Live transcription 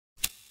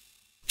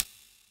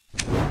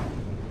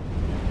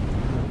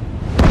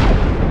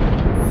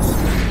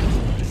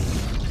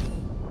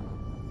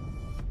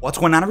What's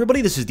going on,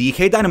 everybody? This is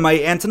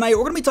dkdynamite, and tonight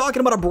we're going to be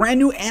talking about a brand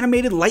new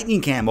animated lightning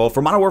camo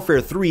for Modern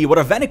Warfare 3, what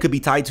event it could be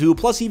tied to,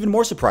 plus even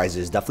more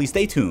surprises. Definitely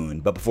stay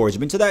tuned. But before we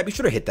jump into that, be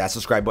sure to hit that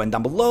subscribe button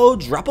down below,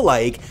 drop a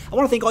like. I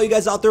want to thank all you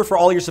guys out there for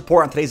all your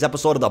support on today's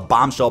episode of the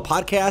Bombshell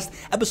Podcast.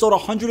 Episode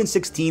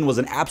 116 was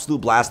an absolute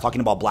blast,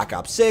 talking about Black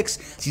Ops 6,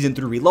 Season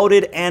 3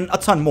 Reloaded, and a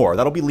ton more.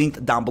 That'll be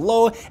linked down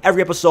below.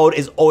 Every episode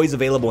is always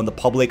available in the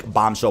public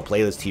Bombshell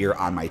playlist here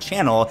on my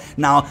channel.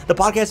 Now, the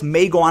podcast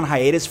may go on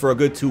hiatus for a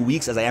good 2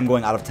 weeks, as I am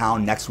going out of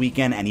town next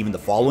weekend and even the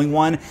following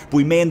one, but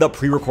we may end up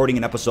pre-recording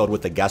an episode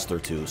with a guest or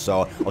two,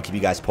 so I'll keep you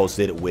guys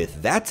posted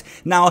with that.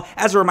 Now,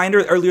 as a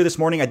reminder, earlier this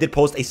morning I did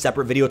post a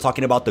separate video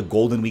talking about the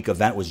Golden Week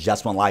event, which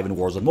just went live in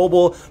Warzone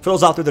Mobile. For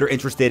those out there that are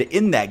interested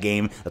in that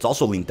game, that's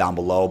also linked down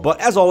below. But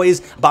as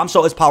always,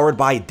 Bombshell is powered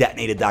by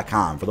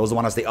dkdynamite.com. For those that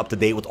want to stay up to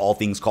date with all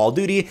things Call of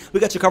Duty, we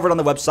got you covered on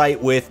the website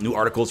with new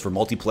articles for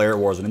multiplayer,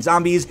 Warzone, and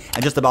zombies,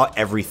 and just about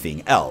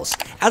everything else.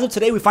 As of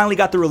today, we finally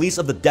got the release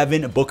of the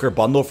Devin Booker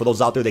bundle. For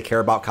those out there that care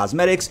about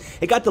cosmetics,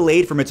 it got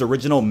delayed from its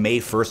original May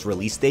 1st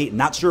release date.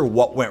 Not sure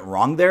what went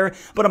wrong there,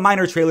 but a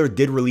minor trailer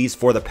did release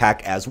for the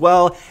pack as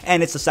well,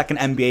 and it's the second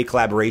NBA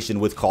collaboration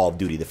with Call of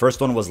Duty. The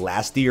first one was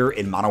last year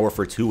in Modern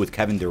Warfare 2 with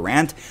Kevin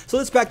Durant, so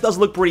this pack does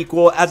look pretty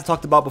cool, as I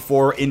talked about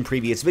before in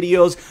previous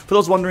videos. For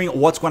those wondering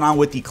what's going on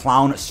with the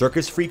Clown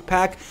Circus Freak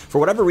pack, for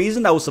whatever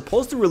reason, that was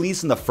supposed to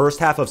release in the first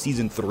half of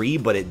Season 3,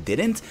 but it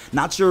didn't.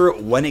 Not sure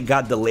when it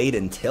got delayed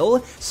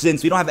until,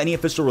 since we don't have any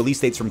official release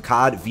dates from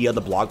COD via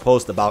the blog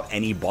post about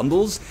any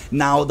bundles.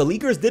 Now, the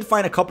leakers did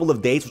find a couple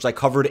of dates, which I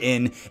covered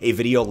in a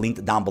video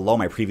linked down below,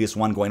 my previous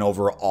one going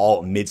over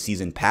all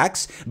mid-season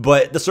packs,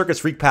 but the Circus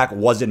Freak pack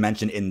wasn't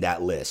mentioned in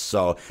that list,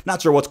 so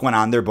not sure what's going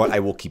on there, but I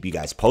will keep you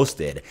guys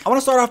posted. I want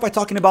to start off by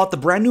talking about the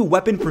brand new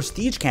weapon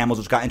prestige camos,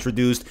 which got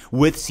introduced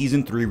with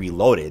Season 3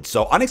 Reloaded.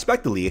 So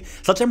unexpectedly,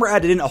 Sledgehammer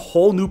added in a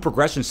whole new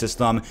progression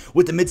system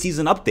with the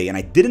mid-season update, and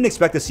I didn't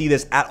expect to see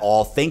this at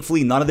all.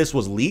 Thankfully, none of this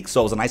was leaked,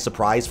 so it was a nice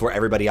surprise for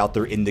everybody out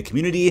there in the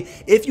community.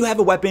 If you have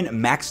a weapon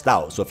maxed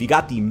out, so if you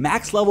got the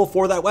max level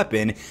for that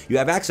weapon, you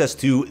have access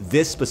to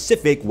this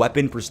specific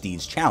weapon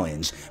prestige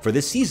challenge. For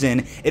this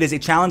season, it is a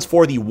challenge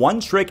for the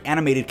one-trick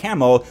animated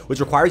camo, which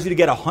requires you to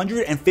get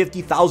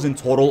 150,000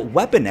 total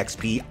weapon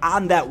XP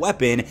on that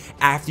weapon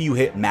after you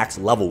hit max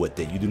level with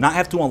it. You do not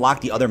have to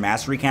unlock the other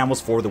mastery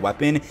camos for the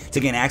weapon to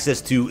gain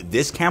access to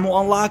this camo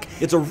unlock.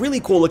 It's a really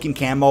cool looking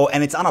camo,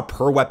 and it's on a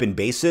per weapon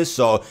basis,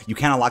 so you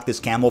can unlock this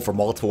camo for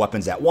multiple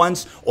weapons at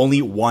once,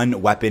 only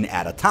one weapon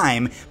at a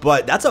time.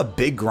 But that's a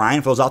big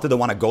grind for those out there that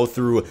want to go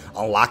through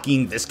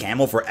unlocking this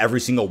camo for every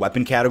single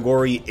weapon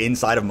category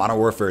inside of Modern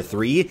Warfare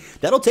 3.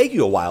 That'll take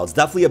you a while. It's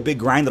definitely a big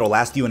grind that'll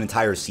last you an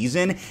entire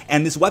season,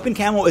 and this weapon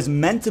camo is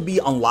meant to be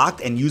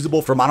unlocked and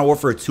usable for Modern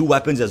Warfare 2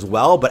 weapons as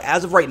well, but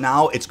as of right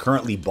now, it's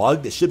currently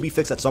bugged. It should be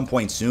fixed at some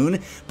point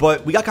soon,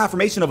 but we got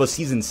confirmation of a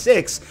Season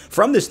 6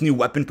 from this new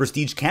weapon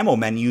prestige camo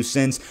menu,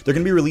 since they're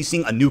going to be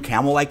releasing a new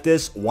camo like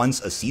this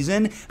once a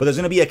season, but there's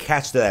going to be a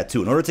catch to that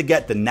too. In order to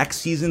get the next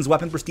season's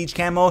weapon prestige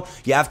camo,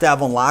 you have to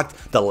have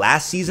unlocked the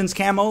last season's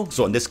camo,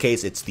 so in this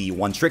case, it's the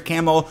one trick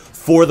camo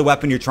for the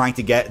weapon you're trying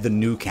to get the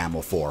new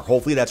camo for.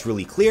 Hopefully that's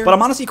really clear, but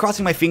I'm honestly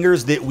crossing my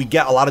fingers that we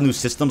get a lot of new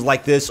systems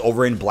like this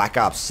over in Black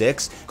Ops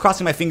 6.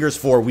 Crossing my fingers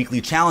for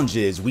weekly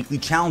challenges, weekly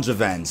challenge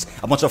events,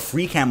 a bunch of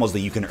free camos that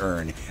you can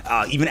earn,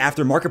 even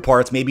aftermarket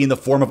parts, maybe in the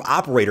form of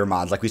operator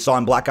mods like we saw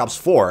in Black Ops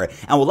 4.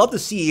 And we'd love to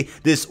see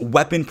this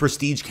weapon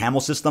prestige camo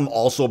system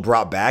also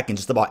brought back in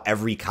just about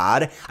every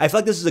COD. I feel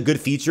like this is a good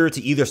feature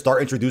to either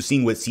start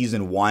introducing with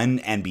Season 1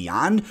 and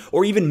beyond,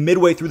 or even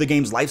midway through the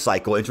game's life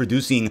cycle,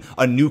 introducing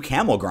a new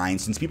camo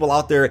grind, since people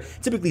out there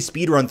typically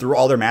speedrun through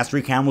all their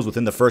mastery camos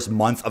within the first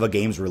month of a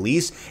game's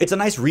release. It's a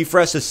nice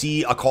refresh to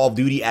see a Call of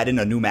Duty add in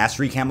a new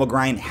mastery camo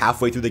grind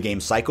halfway through the game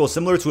cycle,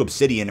 similar to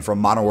Obsidian from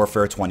Modern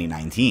Warfare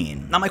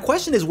 2019. Now, my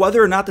question is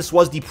whether or not this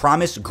was the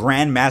promised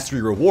Grand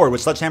Mastery reward,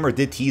 which Sledgehammer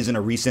did tease in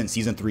a recent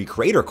Season 3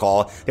 creator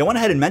call. They went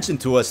ahead and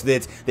mentioned to us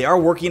that they are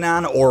working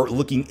on or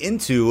looking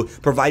into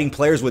providing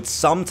players with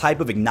some type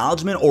of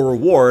acknowledgement or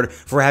reward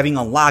for having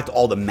unlocked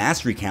all the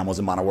mastery camos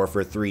in Modern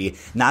Warfare 3.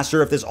 Not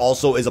sure if this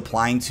also is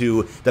applying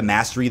to the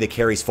mastery that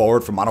carries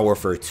forward from Modern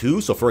Warfare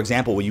 2. So for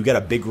example, will you get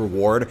a big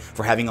reward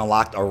for having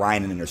unlocked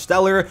Orion and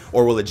Interstellar,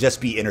 or will it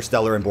just be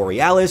Interstellar and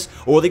Borealis?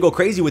 Or will they go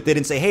crazy with it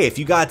and say, hey, if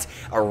you got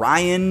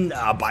Orion,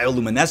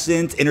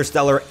 Bioluminescent,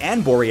 Interstellar,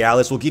 and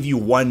Borealis, we'll give you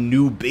one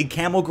new big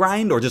camo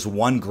grind or just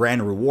one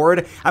grand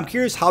reward? I'm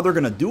curious how they're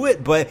going to do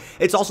it, but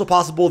it's also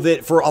possible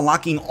that for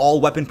unlocking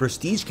all weapon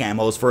prestige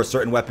camos for a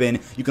certain weapon,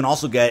 you can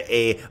also get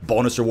a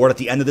bonus reward at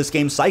the end of this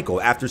game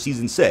cycle after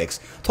Season 6.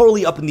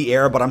 Totally up in the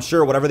air, but I'm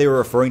sure whatever they were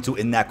referring to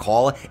in that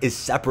call is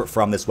separate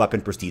from this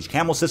weapon prestige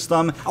camo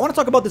system. I want to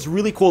talk about this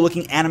really cool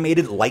looking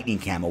animated lightning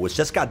camo, which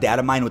just got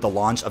data mined with the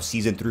launch of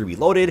Season 3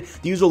 Reloaded.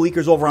 The usual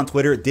leakers over on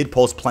Twitter did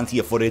post plenty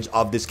of footage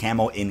of this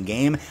camo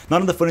in-game.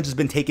 None of the footage has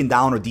been taken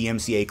down or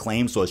DMCA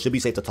claimed, so it should be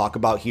safe to talk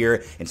about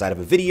here inside of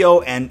a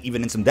video and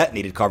even in some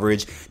detonated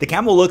coverage. The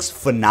camo looks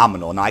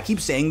phenomenal. Now, I keep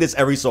saying this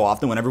every so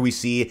often whenever we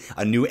see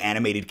a new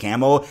animated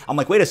camo. I'm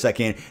like, wait a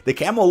second, the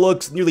camo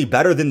looks nearly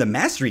better than the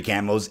mastery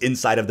camos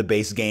inside of the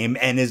base game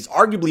and is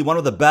arguably one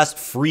of the best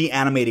free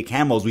animated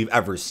camos we've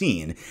ever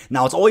seen.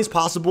 Now, it's always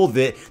possible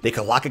that they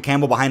could lock a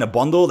camo behind a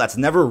bundle. That's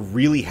never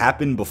really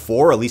happened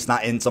before, at least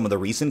not in some of the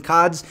recent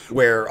CODs,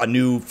 where a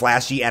new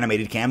flashy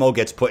animated camo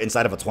gets put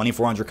inside of a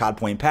 2400 COD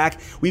point pack.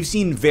 We've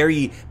seen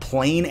very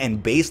plain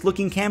and base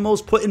looking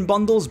camos put in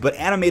bundles, but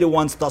animated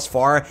ones thus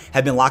far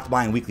have been locked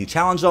behind weekly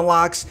challenge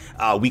unlocks,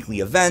 weekly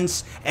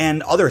events,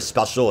 and other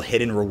special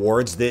hidden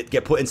rewards that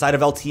get put inside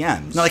of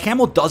LTMs. Now, the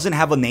camo doesn't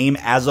have a name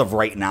as of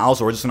right now,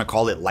 so we're just going to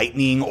call it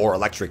lightning or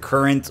electric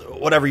current,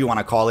 whatever you want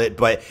to call it,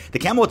 but the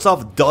camo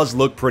itself does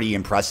look pretty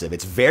impressive.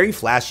 It's very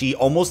flashy,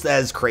 almost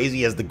as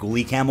crazy as the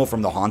ghoulie camo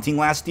from the Haunting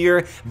last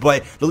year,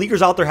 but the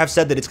leakers out there have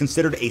said that it's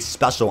considered a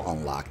special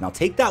unlock. Now,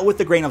 take that with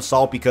a grain of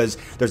salt, because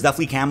there's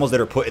definitely camos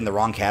that are put in the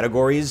wrong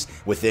categories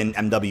within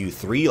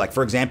MW3. Like,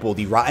 for example,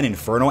 the Rotten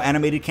Inferno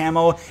animated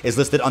camo is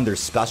listed under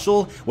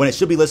special when it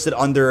should be listed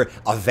under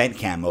event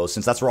camo,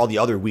 since that's where all the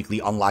other weekly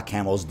unlock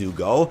camos do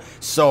go.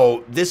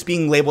 So this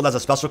being labeled as a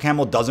special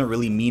camo doesn't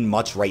really mean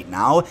much right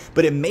now,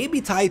 but it may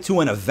be tied to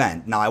an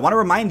event. Now, I want to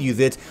remind you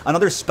that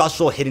another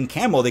special hidden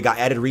camo that got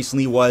added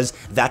recently was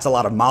That's a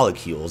Lot of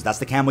Molecules. That's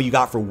the camo you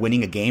got for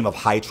winning a game of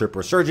High Trip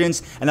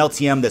Resurgence, an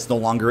LTM that's no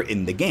longer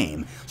in the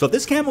game. So if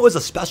this camo is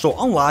a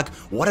special unlock,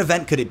 what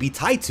event could it be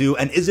tied to,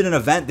 and is it an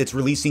event that's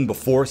releasing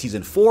before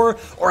Season 4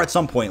 or at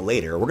some point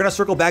later? We're going to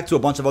circle back to a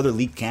bunch of other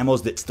leaked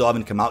camos that still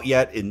haven't come out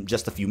yet in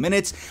just a few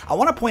minutes. I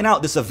want to point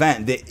out this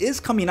event that is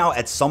coming out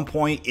at some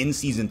point in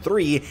Season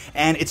 3,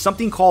 and it's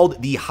something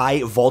called the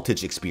High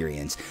Voltage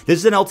Experience. This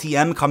is an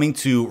LTM coming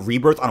to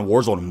Rebirth on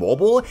Warzone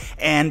Mobile,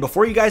 and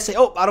before you guys say,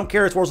 oh, I don't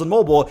care, it's Warzone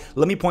Mobile,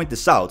 let me point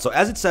this out. So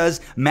as it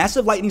says,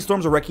 massive lightning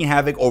storms are wreaking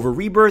havoc over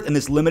Rebirth in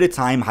this limited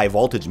time high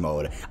voltage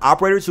mode.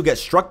 Operators who get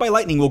struck by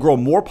lightning will grow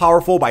more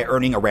powerful by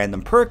earning a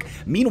random perk.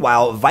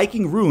 Meanwhile,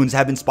 Viking runes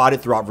have been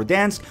spotted throughout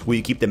Verdansk. Will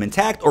you keep them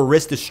intact or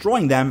risk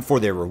destroying them for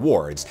their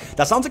rewards?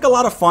 That sounds like a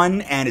lot of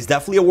fun, and it's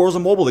definitely a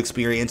Warzone Mobile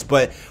experience,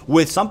 but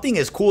with something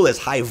as cool as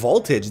high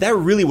voltage, that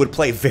really would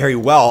play very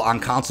well on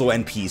console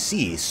and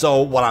PC.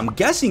 So what I'm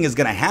guessing is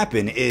going to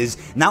happen is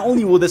not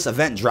only will this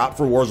event drop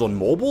for Warzone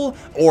Mobile,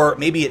 or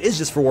maybe it is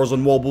just for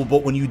Warzone Mobile,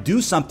 but when you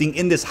do something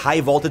in this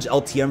high voltage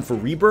LTM for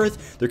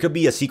Rebirth, there could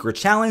be a secret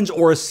challenge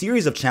or a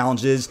series of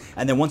challenges,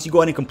 and then once you go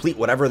ahead and complete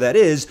whatever that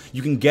is,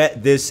 you can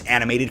get this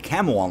animated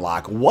camo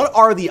unlock. What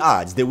are the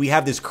odds that we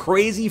have this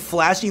crazy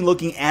flashy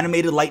looking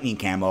animated lightning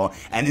camo,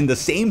 and in the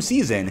same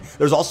season,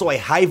 there's also a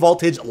high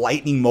voltage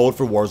lightning mode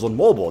for Warzone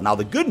Mobile? Now,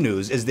 the good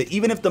news is that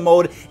even if the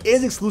mode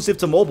is exclusive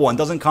to mobile and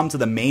doesn't come to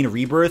the main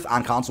Rebirth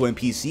on console and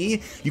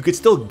PC, you could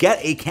still get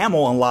a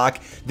camo unlock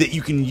that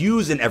you can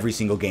use in every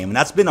single game. And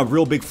that's been a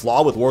real big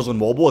flaw with Warzone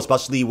Mobile,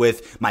 especially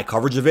with my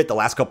coverage of it the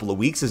last couple of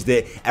weeks, is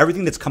that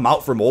everything that's come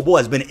out for mobile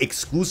has been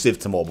exclusive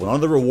to mobile. None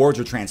of the rewards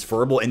are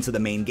transferable into the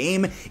main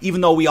game,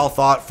 even though we all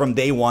thought from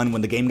day one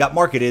when the game got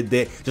marketed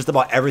that just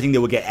about everything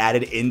that would get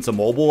added into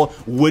mobile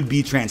would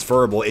be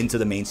transferable into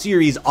the main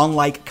series,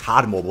 unlike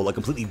COD Mobile, a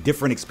completely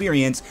different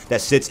experience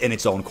that sits in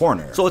its own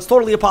corner. So it's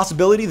totally a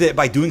possibility that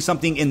by doing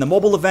something in the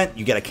mobile event,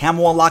 you get a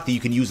camo unlock that you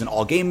can use in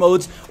all game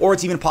modes, or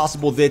it's even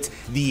possible that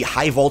the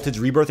high voltage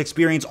Rebirth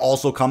experience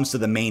also comes to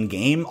the main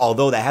game,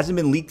 although that hasn't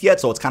been leaked yet,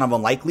 so it's kind of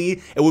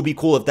unlikely. It would be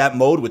cool if that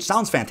mode, which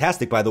sounds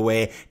fantastic by the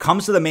way,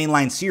 comes to the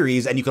mainline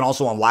series, and you can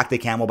also unlock the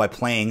camo by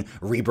playing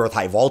Rebirth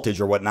high voltage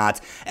or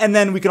whatnot. And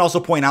then we can also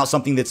point out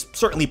something that's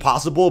certainly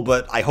possible,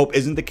 but I hope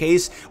isn't the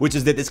case, which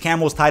is that this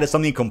camo is tied to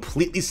something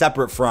completely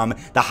separate from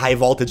the high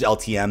voltage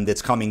LTM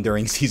that's coming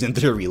during Season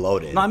 3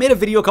 Reloaded. Now, I made a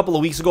video a couple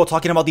of weeks ago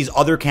talking about these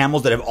other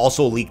camos that have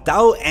also leaked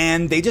out,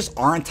 and they just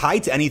aren't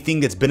tied to anything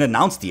that's been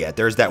announced yet.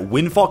 There's that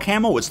Windfall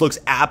camo, which looks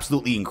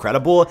absolutely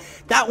incredible.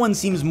 That one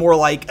seems more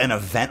like an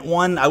event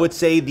one. I would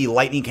say the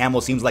Lightning camo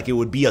seems like it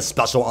would be a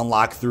special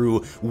unlock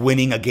through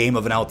winning a game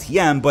of an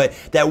LTM, but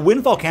that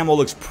Windfall camo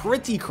looks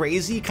pretty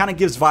crazy, kind of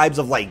gives vibes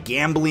of like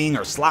gambling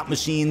or slot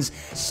machines,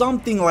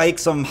 something like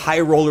some high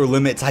roller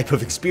limit type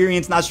of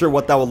experience. Not sure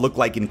what that would look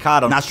like in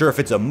COD. I'm not sure if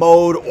it's a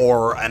mode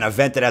or an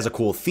event that has a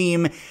cool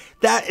theme.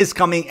 That is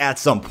coming at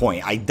some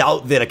point. I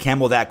doubt that a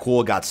camo that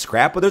cool got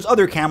scrapped, but there's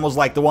other camos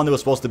like the one that was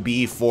supposed to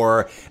be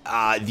for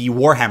the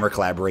Warhammer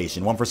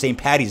collaboration, one for St.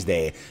 Paddy's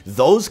Day.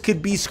 Those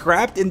could be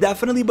scrapped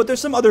indefinitely, but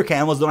there's some other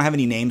camos that don't have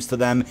any names to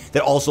them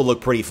that also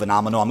look pretty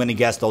phenomenal. I'm going to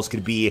guess those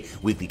could be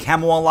weekly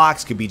camo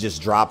unlocks, could be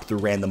just dropped through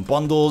random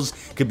bundles,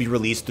 could be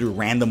released through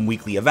random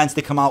weekly events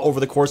that come out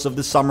over the course of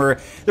the summer.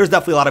 There's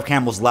definitely a lot of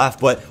camos left,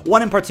 but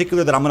one in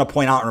particular that I'm going to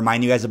point out and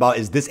remind you guys about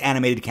is this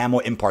animated camo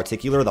in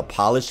particular, the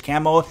polished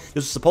camo. This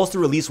was supposed to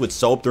release with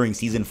Soap during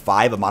Season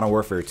 5 of Modern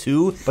Warfare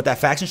 2, but that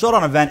Faction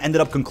Showdown event ended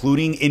up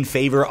concluding in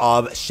favor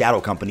of Shadow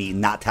Company,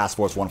 not Task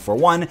Force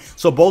 141,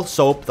 so both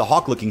Soap, the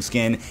Hawk-looking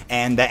skin,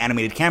 and that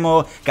animated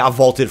camo got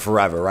vaulted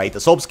forever, right? The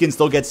Soap skin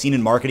still gets seen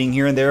in marketing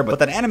here and there, but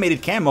that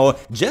animated camo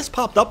just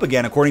popped up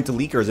again according to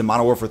leakers in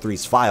Modern Warfare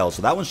 3's files,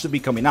 so that one should be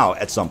coming out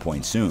at some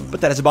point soon.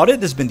 But that is about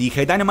it. This has been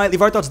dkdynamite.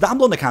 Leave our thoughts down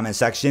below in the comment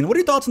section. What are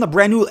your thoughts on the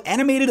brand new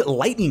animated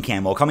lightning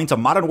camo coming to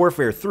Modern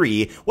Warfare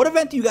 3? What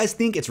event do you guys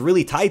think it's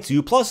really tied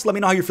to? Plus, let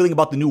me know how you're feeling feeling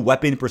about the new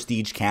weapon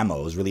prestige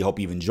camos. Really hope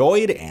you've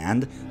enjoyed,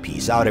 and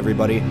peace out,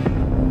 everybody.